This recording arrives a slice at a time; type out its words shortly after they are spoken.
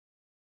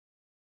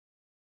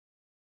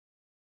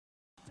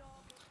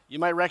You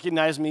might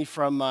recognize me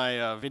from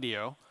my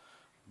video,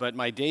 but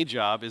my day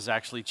job is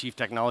actually Chief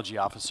Technology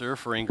Officer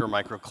for Ingram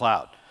Micro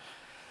Cloud.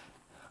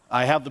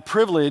 I have the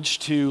privilege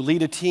to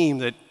lead a team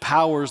that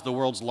powers the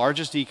world's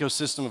largest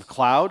ecosystem of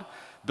cloud,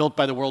 built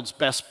by the world's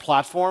best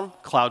platform,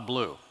 Cloud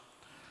Blue.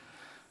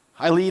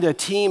 I lead a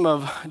team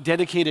of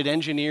dedicated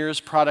engineers,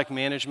 product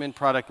management,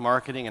 product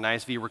marketing, and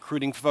ISV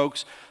recruiting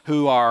folks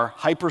who are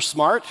hyper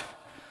smart,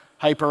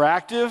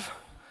 hyperactive,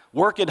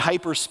 work at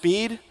hyper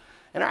speed,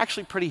 and are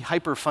actually pretty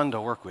hyper fun to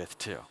work with,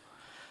 too.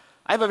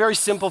 I have a very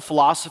simple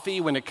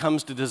philosophy when it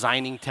comes to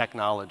designing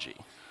technology.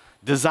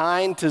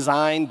 Design,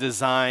 design,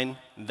 design,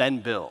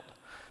 then build.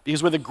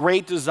 Because with a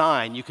great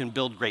design, you can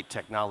build great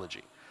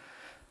technology.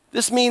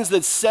 This means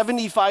that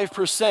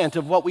 75%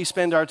 of what we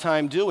spend our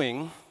time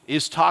doing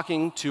is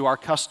talking to our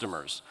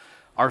customers,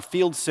 our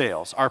field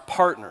sales, our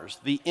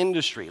partners, the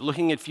industry,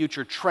 looking at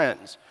future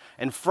trends.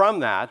 And from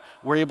that,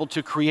 we're able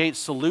to create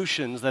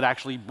solutions that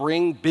actually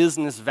bring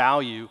business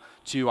value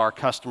to our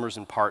customers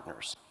and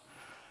partners.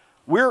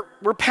 We're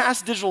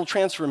past digital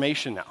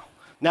transformation now.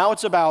 Now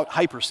it's about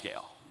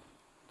hyperscale.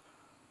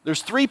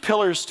 There's 3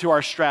 pillars to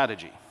our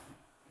strategy.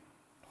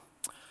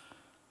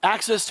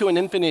 Access to an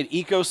infinite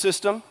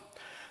ecosystem.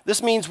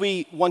 This means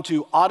we want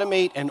to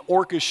automate and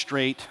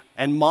orchestrate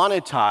and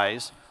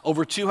monetize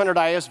over 200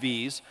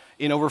 ISVs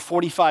in over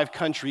 45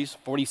 countries,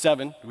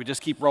 47, we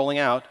just keep rolling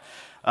out,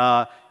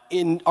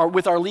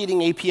 with our leading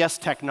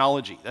APS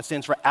technology. That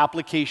stands for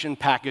Application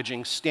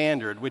Packaging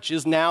Standard, which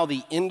is now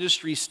the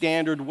industry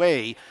standard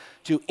way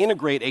to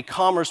integrate a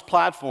commerce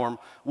platform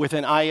with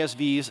an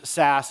ISV's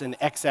SaaS and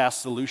XaaS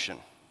solution.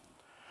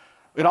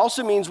 It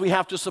also means we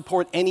have to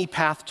support any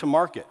path to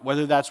market,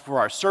 whether that's for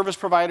our service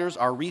providers,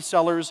 our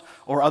resellers,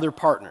 or other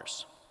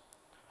partners.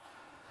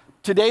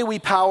 Today we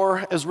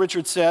power, as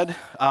Richard said,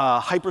 a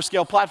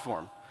hyperscale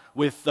platform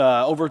with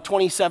over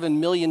 27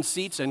 million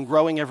seats and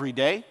growing every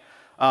day,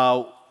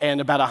 and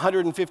about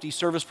 150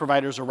 service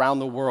providers around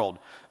the world,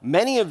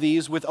 many of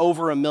these with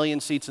over 1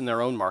 million seats in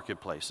their own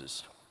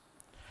marketplaces.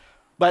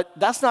 But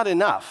that's not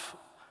enough,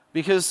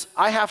 because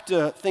I have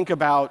to think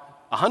about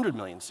 100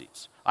 million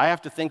seats. I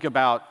have to think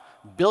about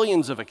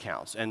billions of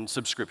accounts and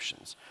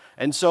subscriptions.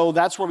 And so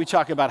that's where we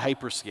talk about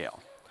hyperscale.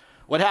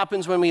 What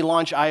happens when we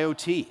launch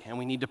IoT and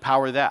we need to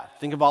power that?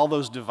 Think of all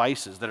those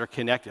devices that are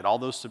connected, all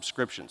those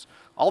subscriptions,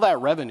 all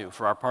that revenue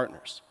for our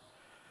partners.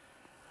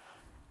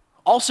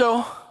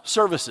 Also,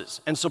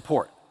 services and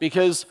support,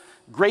 because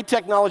great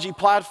technology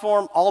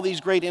platform, all these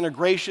great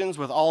integrations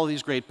with all of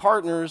these great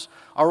partners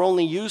are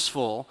only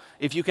useful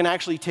if you can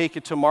actually take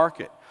it to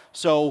market.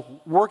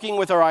 So working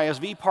with our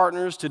ISV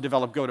partners to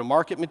develop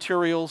go-to-market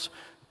materials,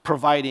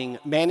 providing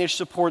managed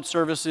support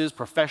services,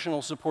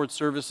 professional support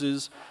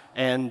services,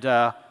 and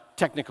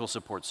technical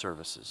support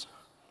services.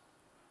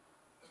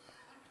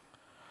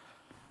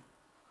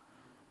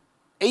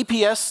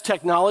 APS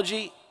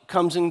technology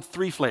comes in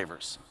 3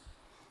 flavors.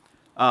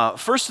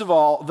 First of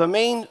all, the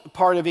main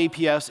part of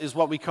APS is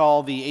what we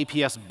call the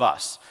APS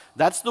bus.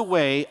 That's the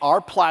way our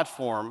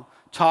platform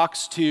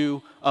talks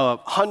to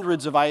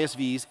hundreds of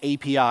ISVs'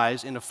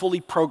 APIs in a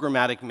fully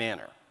programmatic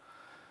manner.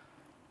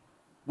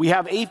 We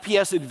have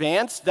APS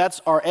Advanced. That's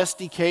our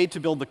SDK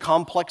to build the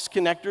complex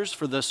connectors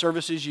for the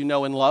services you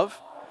know and love.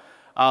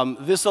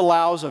 This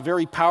allows a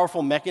very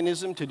powerful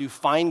mechanism to do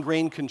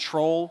fine-grained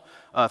control,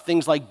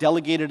 things like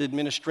delegated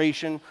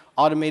administration,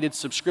 automated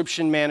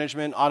subscription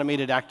management,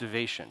 automated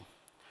activation.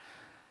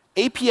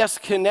 APS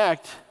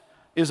Connect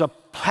is a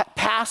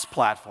PaaS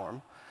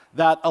platform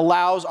that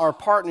allows our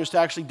partners to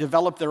actually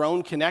develop their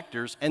own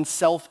connectors and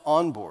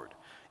self-onboard.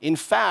 In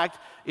fact,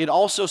 it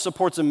also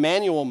supports a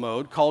manual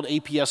mode called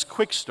APS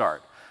Quick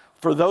Start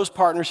for those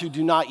partners who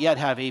do not yet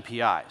have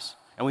APIs,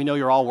 and we know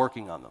you're all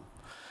working on them.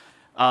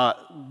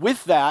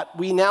 With that,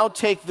 we now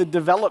take the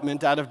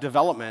development out of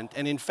development,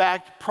 and in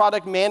fact,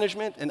 product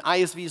management and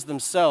ISVs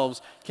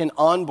themselves can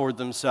onboard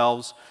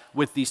themselves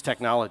with these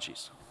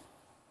technologies.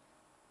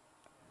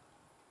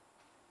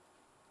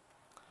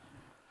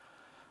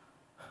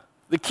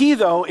 The key,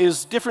 though,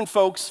 is different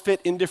folks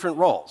fit in different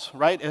roles,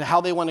 right, and how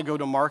they want to go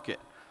to market.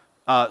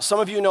 Some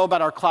of you know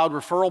about our cloud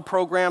referral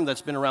program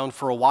that's been around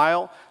for a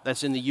while,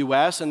 that's in the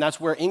US, and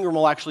that's where Ingram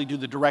will actually do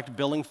the direct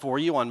billing for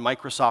you on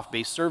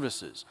Microsoft-based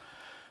services.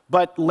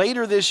 But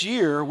later this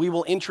year, we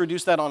will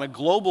introduce that on a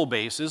global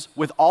basis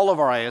with all of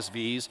our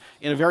ISVs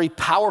in a very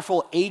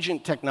powerful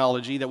agent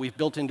technology that we've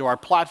built into our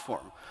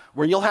platform,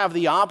 where you'll have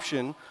the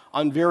option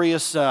on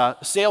various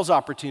sales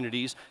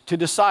opportunities to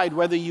decide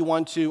whether you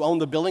want to own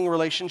the billing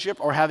relationship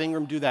or have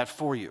Ingram do that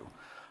for you.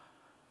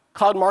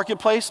 Cloud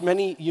Marketplace,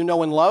 many you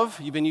know and love,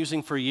 you've been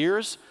using for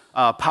years,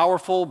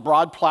 powerful,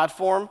 broad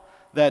platform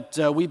that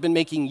we've been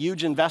making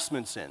huge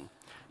investments in.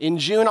 In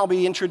June, I'll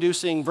be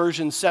introducing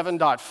version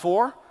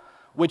 7.4,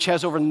 which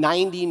has over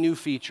 90 new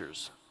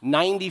features.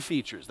 90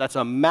 features. That's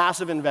a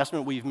massive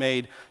investment we've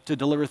made to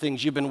deliver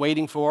things you've been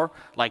waiting for,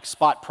 like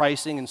spot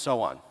pricing and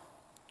so on.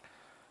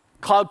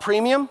 Cloud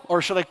Premium, or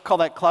should I call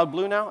that Cloud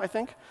Blue now, I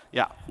think?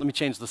 Yeah, let me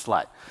change the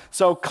slide.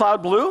 So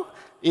Cloud Blue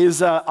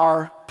is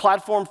our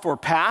platform for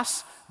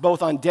PaaS,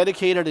 both on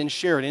dedicated and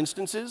shared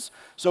instances.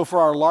 So for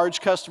our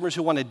large customers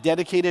who want a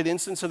dedicated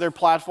instance of their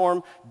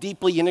platform,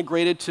 deeply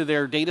integrated to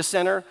their data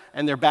center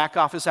and their back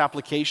office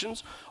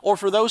applications, or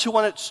for those who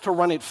want us to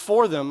run it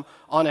for them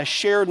on a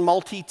shared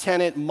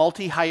multi-tenant,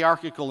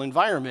 multi-hierarchical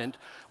environment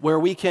where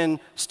we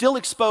can still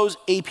expose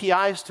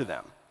APIs to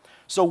them.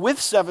 So with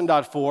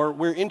 7.4,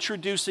 we're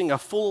introducing a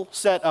full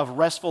set of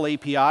RESTful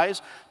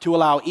APIs to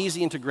allow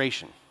easy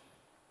integration.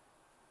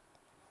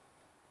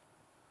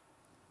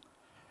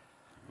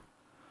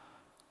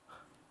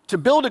 To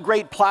build a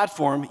great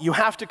platform, you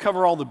have to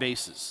cover all the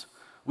bases.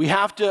 We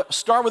have to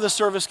start with a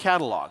service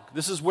catalog.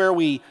 This is where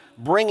we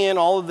bring in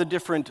all of the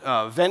different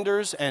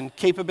vendors and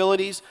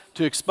capabilities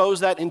to expose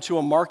that into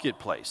a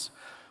marketplace.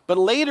 But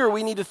later,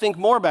 we need to think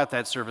more about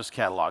that service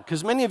catalog,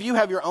 because many of you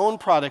have your own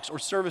products or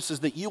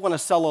services that you want to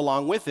sell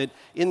along with it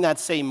in that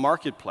same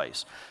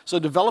marketplace. So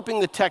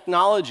developing the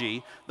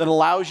technology that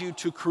allows you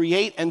to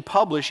create and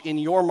publish in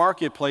your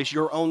marketplace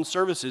your own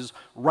services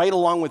right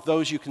along with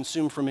those you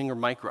consume from Ingram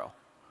Micro.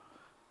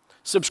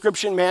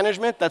 Subscription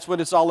management, that's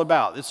what it's all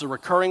about. It's a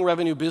recurring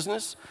revenue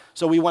business,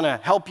 so we want to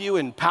help you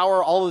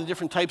empower all of the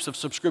different types of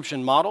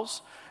subscription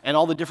models and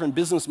all the different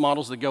business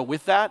models that go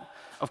with that.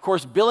 Of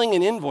course, billing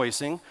and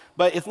invoicing,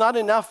 but it's not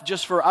enough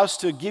just for us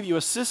to give you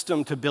a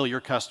system to bill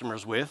your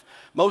customers with.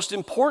 Most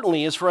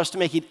importantly is for us to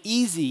make it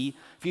easy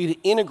for you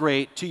to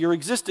integrate to your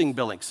existing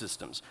billing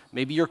systems.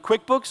 Maybe your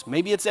QuickBooks,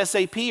 maybe it's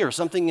SAP or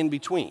something in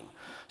between.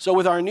 So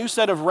with our new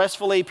set of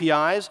RESTful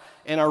APIs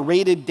and our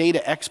rated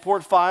data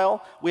export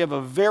file, we have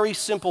a very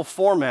simple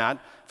format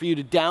for you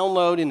to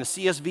download in a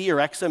CSV or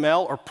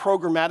XML or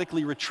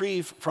programmatically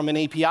retrieve from an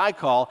API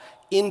call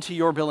into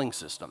your billing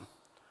system.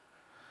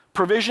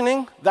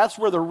 Provisioning, that's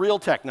where the real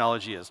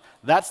technology is.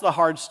 That's the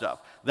hard stuff.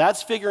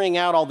 That's figuring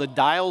out all the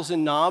dials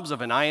and knobs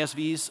of an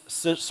ISV's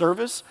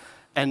service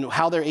and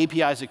how their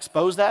APIs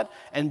expose that,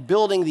 and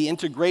building the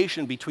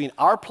integration between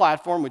our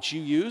platform, which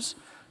you use,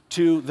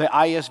 to the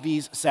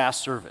ISV's SaaS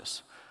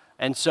service.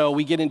 And so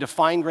we get into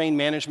fine-grained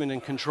management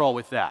and control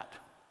with that.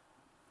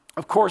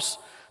 Of course,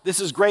 this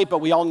is great, but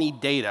we all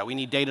need data. We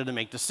need data to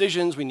make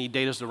decisions. We need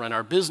data to run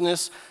our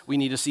business. We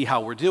need to see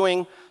how we're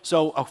doing.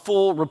 So a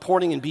full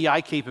reporting and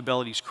BI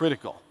capability is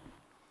critical.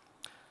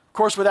 Of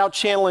course, without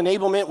channel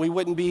enablement, we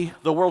wouldn't be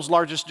the world's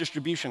largest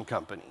distribution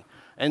company.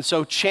 And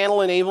so channel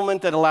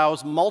enablement that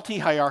allows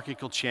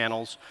multi-hierarchical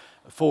channels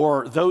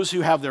for those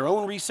who have their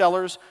own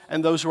resellers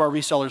and those who are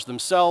resellers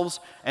themselves,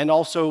 and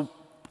also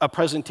a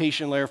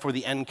presentation layer for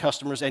the end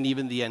customers and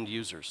even the end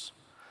users.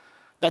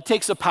 That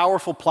takes a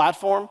powerful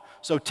platform,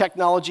 so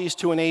technologies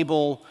to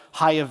enable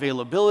high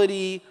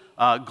availability,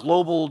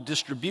 global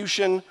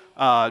distribution,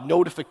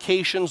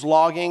 notifications,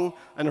 logging,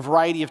 and a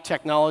variety of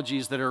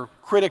technologies that are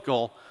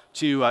critical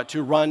to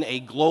run a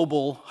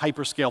global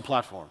hyperscale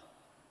platform.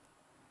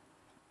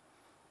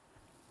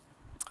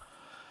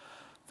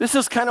 This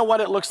is kind of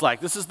what it looks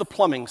like. This is the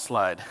plumbing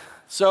slide.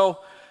 So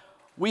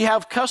we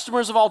have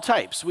customers of all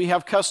types. We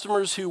have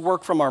customers who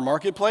work from our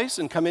marketplace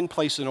and come in,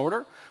 place an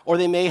order, or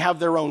they may have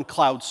their own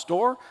cloud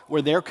store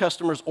where their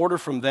customers order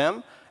from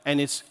them,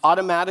 and it's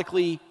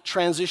automatically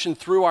transitioned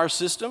through our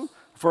system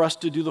for us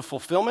to do the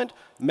fulfillment,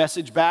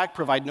 message back,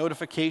 provide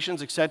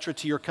notifications, et cetera,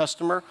 to your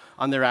customer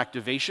on their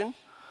activation.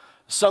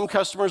 Some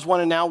customers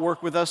want to now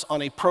work with us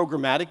on a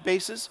programmatic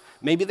basis.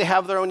 Maybe they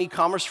have their own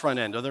e-commerce front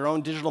end or their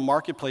own digital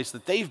marketplace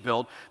that they've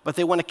built, but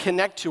they want to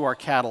connect to our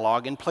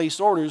catalog and place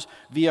orders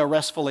via a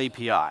RESTful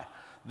API.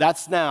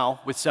 That's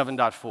now with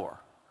 7.4.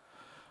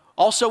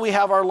 Also, we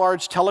have our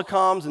large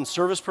telecoms and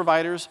service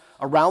providers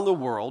around the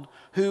world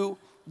who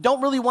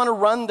don't really want to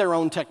run their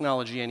own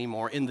technology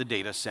anymore in the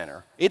data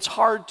center. It's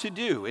hard to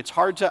do. It's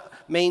hard to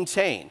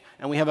maintain.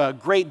 And we have a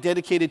great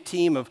dedicated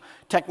team of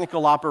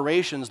technical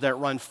operations that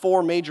run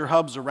 4 major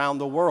hubs around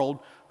the world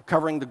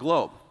covering the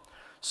globe.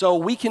 So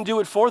we can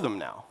do it for them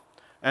now.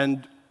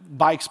 And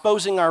by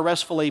exposing our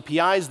RESTful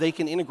APIs, they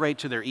can integrate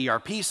to their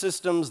ERP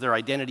systems, their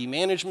identity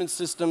management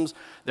systems,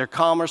 their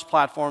commerce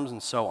platforms,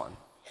 and so on.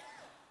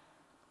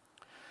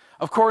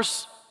 Of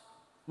course,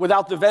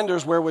 without the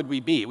vendors, where would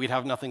we be? We'd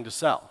have nothing to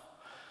sell.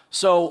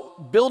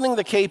 So building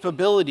the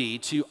capability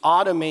to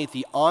automate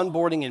the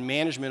onboarding and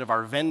management of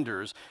our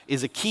vendors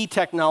is a key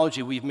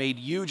technology we've made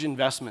huge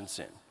investments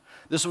in.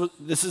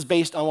 This is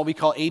based on what we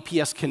call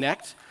APS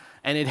Connect,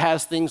 and it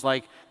has things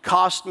like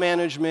cost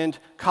management,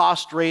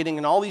 cost rating,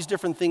 and all these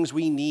different things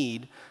we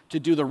need to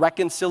do the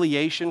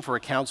reconciliation for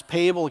accounts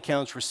payable,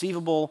 accounts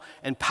receivable,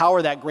 and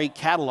power that great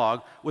catalog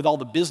with all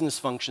the business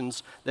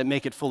functions that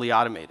make it fully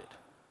automated.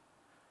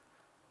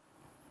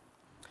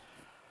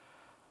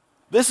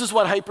 This is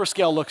what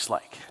hyperscale looks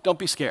like. Don't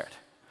be scared.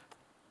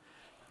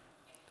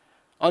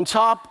 On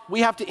top,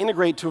 we have to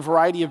integrate to a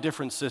variety of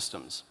different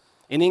systems.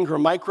 In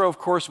Ingram Micro, of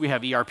course, we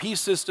have ERP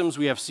systems,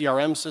 we have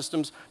CRM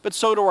systems, but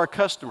so do our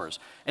customers.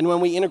 And when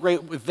we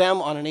integrate with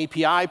them on an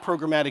API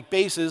programmatic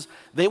basis,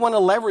 they want to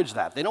leverage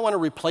that. They don't want to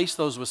replace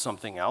those with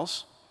something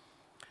else.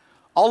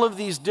 All of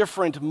these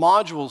different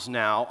modules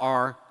now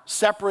are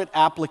separate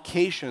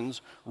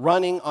applications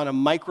running on a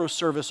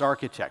microservice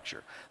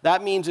architecture.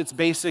 That means it's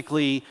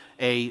basically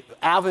an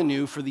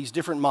avenue for these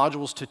different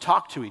modules to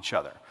talk to each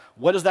other.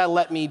 What does that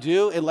let me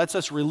do? It lets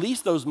us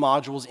release those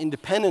modules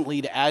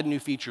independently to add new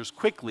features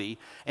quickly,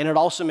 and it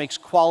also makes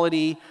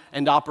quality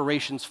and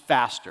operations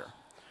faster.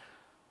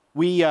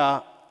 We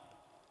have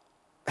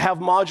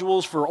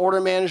modules for order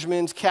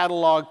management,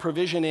 catalog,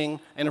 provisioning,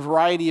 and a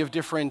variety of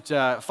different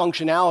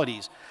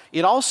functionalities.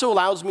 It also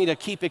allows me to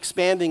keep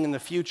expanding in the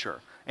future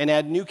and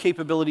add new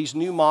capabilities,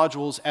 new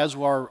modules as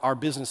our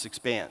business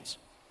expands.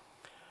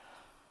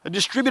 A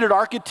distributed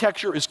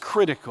architecture is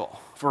critical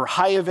for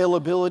high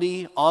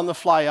availability,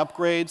 on-the-fly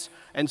upgrades,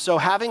 and so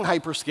having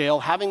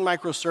hyperscale, having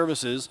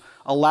microservices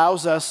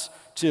allows us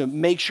to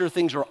make sure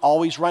things are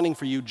always running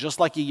for you, just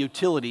like a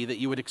utility that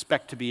you would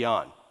expect to be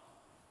on.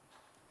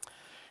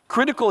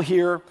 Critical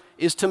here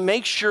is to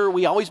make sure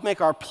we always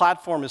make our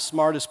platform as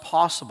smart as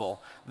possible.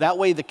 That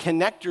way the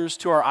connectors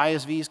to our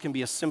ISVs can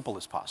be as simple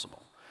as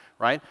possible.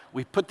 Right?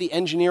 We put the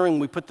engineering,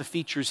 we put the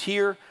features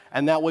here,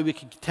 and that way we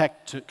can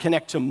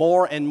connect to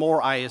more and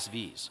more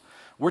ISVs.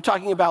 We're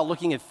talking about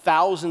looking at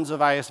thousands of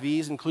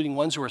ISVs, including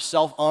ones who are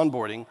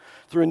self-onboarding,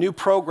 through a new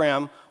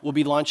program we'll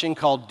be launching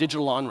called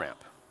Digital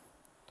On-Ramp.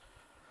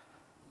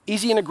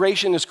 Easy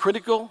integration is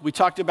critical. We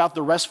talked about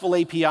the RESTful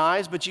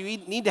APIs, but you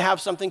need to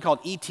have something called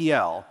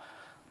ETL.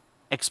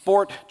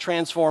 Export,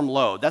 transform,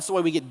 load. That's the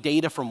way we get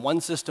data from one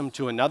system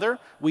to another.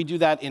 We do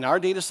that in our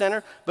data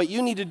center, but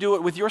you need to do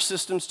it with your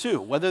systems too,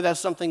 whether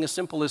that's something as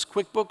simple as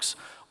QuickBooks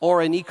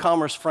or an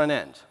e-commerce front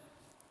end.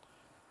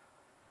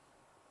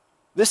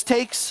 This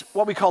takes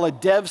what we call a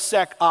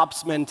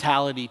DevSecOps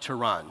mentality to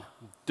run.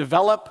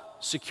 Develop,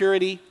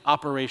 security,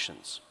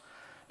 operations.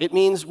 It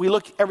means we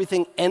look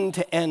everything end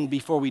to end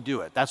before we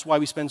do it. That's why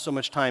we spend so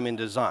much time in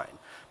design,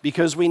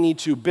 because we need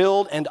to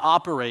build and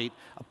operate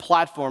a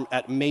platform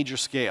at major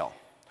scale.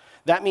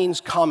 That means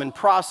common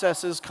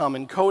processes,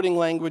 common coding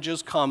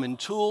languages, common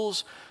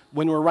tools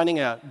when we're running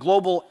a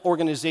global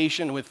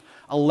organization with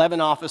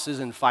 11 offices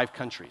in 5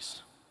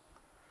 countries.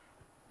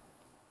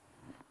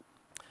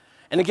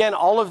 And again,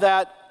 all of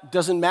that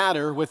doesn't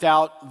matter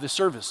without the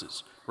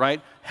services,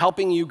 right?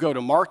 Helping you go to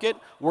market,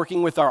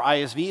 working with our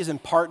ISVs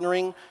and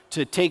partnering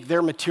to take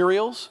their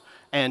materials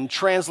and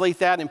translate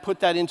that and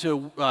put that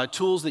into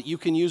tools that you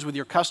can use with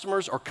your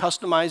customers or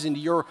customize into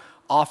your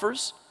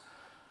offers.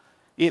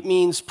 It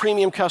means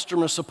premium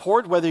customer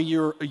support, whether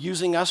you're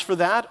using us for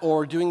that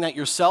or doing that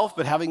yourself,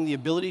 but having the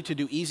ability to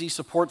do easy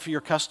support for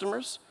your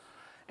customers.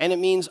 And it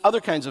means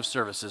other kinds of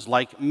services,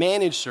 like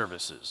managed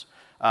services,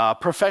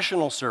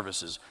 professional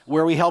services,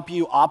 where we help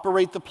you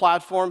operate the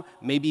platform,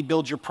 maybe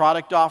build your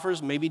product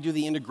offers, maybe do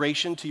the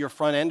integration to your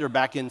front end or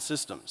back end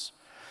systems.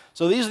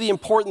 So these are the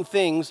important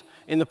things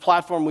in the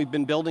platform we've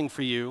been building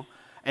for you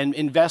and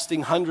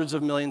investing hundreds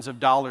of millions of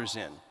dollars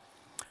in.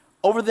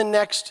 Over the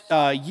next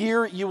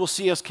year, you will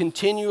see us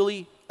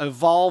continually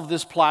evolve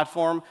this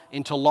platform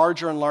into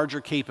larger and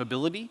larger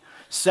capability.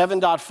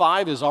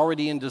 7.5 is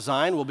already in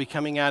design. We'll be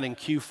coming out in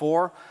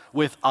Q4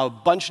 with a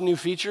bunch of new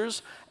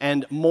features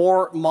and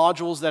more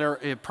modules that are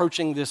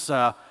approaching this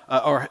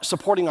or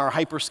supporting our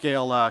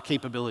hyperscale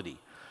capability.